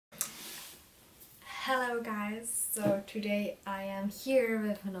Hello guys, so today I am here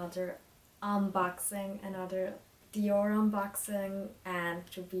with another unboxing, another Dior unboxing, and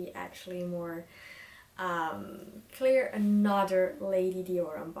to be actually more clear, another Lady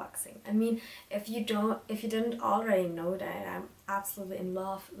Dior unboxing. I mean, if you didn't already know that, I'm absolutely in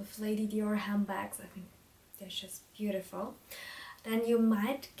love with Lady Dior handbags. I think they're just beautiful. Then you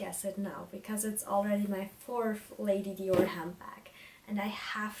might guess it now, because it's already my fourth Lady Dior handbag. And I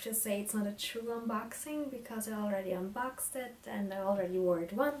have to say it's not a true unboxing because I already unboxed it and I already wore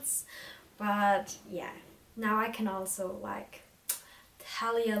it once. But yeah, now I can also like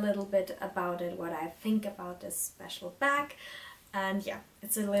tell you a little bit about it, what I think about this special bag. And yeah,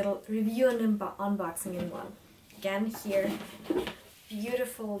 it's a little review and unboxing in one. Again, here,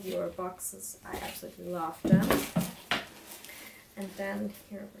 beautiful Dior boxes. I absolutely love them. And then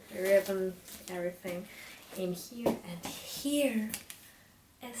here with the ribbon, everything in here, and here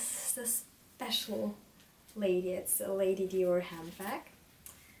is the special lady. It's a Lady Dior handbag.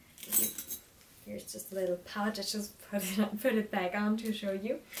 Here's just a little pouch. I just put it back on to show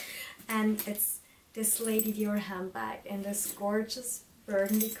you. And it's this Lady Dior handbag in this gorgeous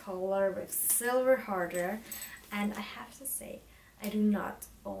burgundy color with silver hardware. And I have to say, I do not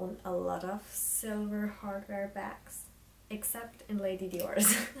own a lot of silver hardware bags, except in Lady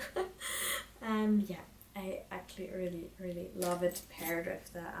Dior's. And yeah, I actually really love it paired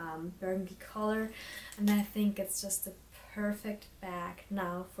with the burgundy color, and I think it's just the perfect bag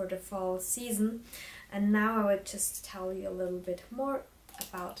now for the fall season. And now I would just tell you a little bit more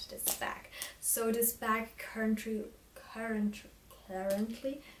about this bag. So this bag currently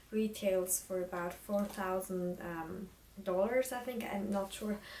retails for about $4,000, I think. I'm not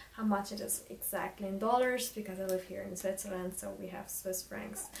sure how much it is exactly in dollars because I live here in Switzerland, so we have Swiss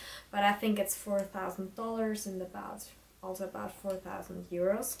francs, but I think it's $4,000 and also about 4,000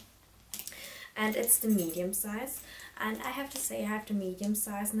 euros. And it's the medium size, and I have to say I have the medium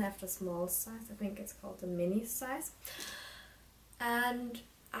size and I have the small size. I think it's called the mini size, and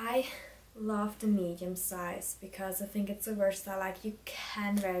I love the medium size because I think it's so versatile. Like, you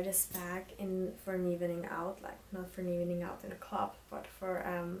can wear this bag for an evening out, like not for an evening out in a club, but for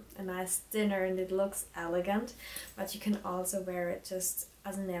a nice dinner, and it looks elegant. But you can also wear it just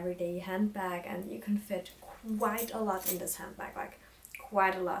as an everyday handbag, and you can fit quite a lot in this handbag, like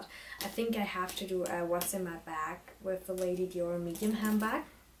quite a lot. I think I have to do a what's in my bag with the Lady Dior medium handbag.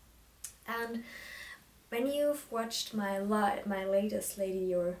 And when you've watched my latest Lady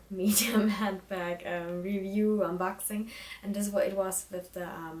Dior medium handbag review unboxing, and this is what it was with the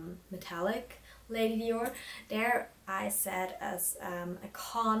metallic Lady Dior, there I said as a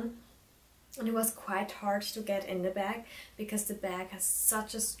con, and it was quite hard to get in the bag because the bag has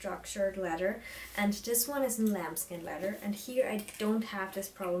such a structured leather, and this one is in lambskin leather, and here I don't have this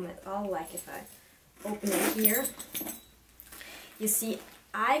problem at all. Like, if I open it here, you see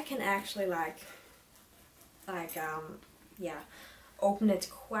I can actually open it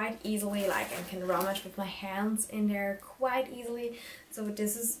quite easily, like I can rummage with my hands in there quite easily. So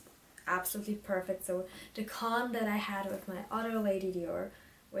this is absolutely perfect. So the con that I had with my other Lady Dior,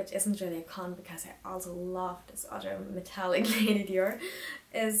 which isn't really a con because I also love this other metallic Lady Dior,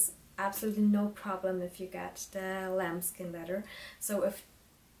 is absolutely no problem if you get the lambskin leather. So if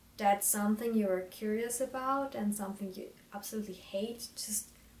that's something you're curious about and something you absolutely hate, just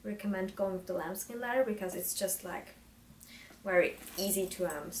recommend going with the lambskin leather because it's just like very easy to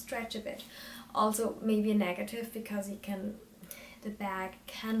stretch a bit. Also maybe a negative because the bag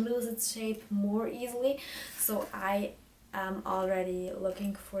can lose its shape more easily. So I am already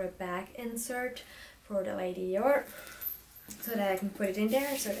looking for a bag insert for the Lady Dior so that I can put it in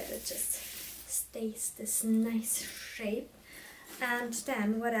there so that it just stays this nice shape. And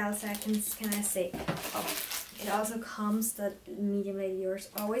then what else can I say? Oh, it also comes, the medium Lady Diors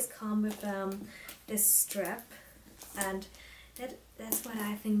always come with this strap, and that's what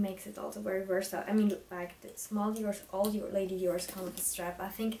I think makes it also very versatile. I mean, like the small Diors, all your Lady Diors come with a strap.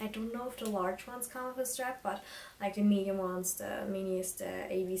 I don't know if the large ones come with a strap, but like the medium ones, the minis, the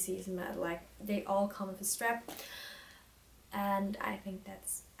ABCs, and that, like they all come with a strap. And I think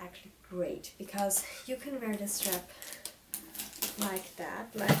that's actually great because you can wear this strap like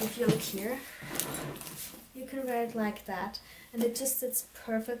that. Like if you look here, you can wear it like that, and it just sits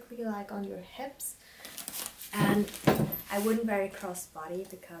perfectly like on your hips. And I wouldn't wear it crossbody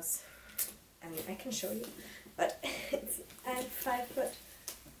because, I mean, I can show you, but I'm 5'4"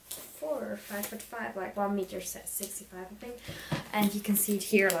 or 5'5", like 1m65, I think, and you can see it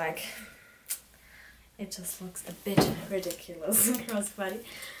here, like it just looks a bit ridiculous crossbody,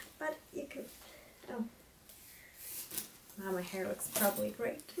 but you can. Oh, now my hair looks probably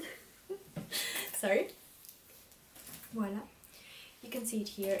great. sorry. Voila. You can see it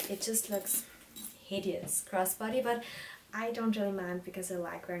here. It just looks hideous crossbody, but I don't really mind because I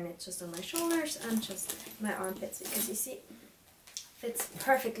like wearing it just on my shoulders and just my armpits, because you see, fits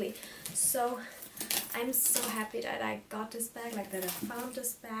perfectly. So I'm so happy that I got this bag, like that I found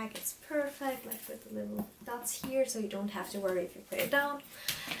this bag. It's perfect, like with the little dots here, so you don't have to worry if you put it down.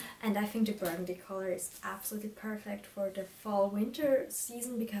 And I think the burgundy color is absolutely perfect for the fall-winter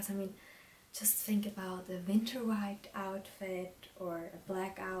season, because I mean, just think about a winter white outfit or a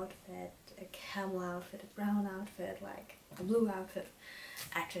black outfit, a camel outfit, a brown outfit, like a blue outfit.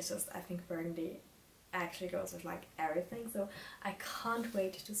 Actually, just I think burgundy actually goes with like everything, so I can't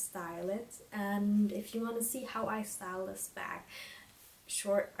wait to style it. And if you want to see how I style this bag,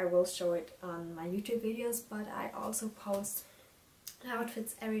 sure, I will show it on my YouTube videos, but I also post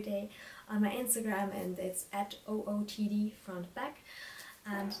outfits every day on my Instagram, and it's at OOTD front back,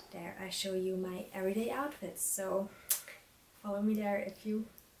 and there I show you my everyday outfits, so follow me there if you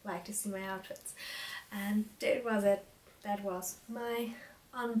like to see my outfits. And that was it. That was my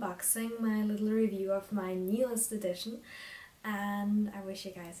unboxing, my little review of my newest edition, and I wish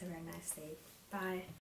you guys a very nice day. Bye.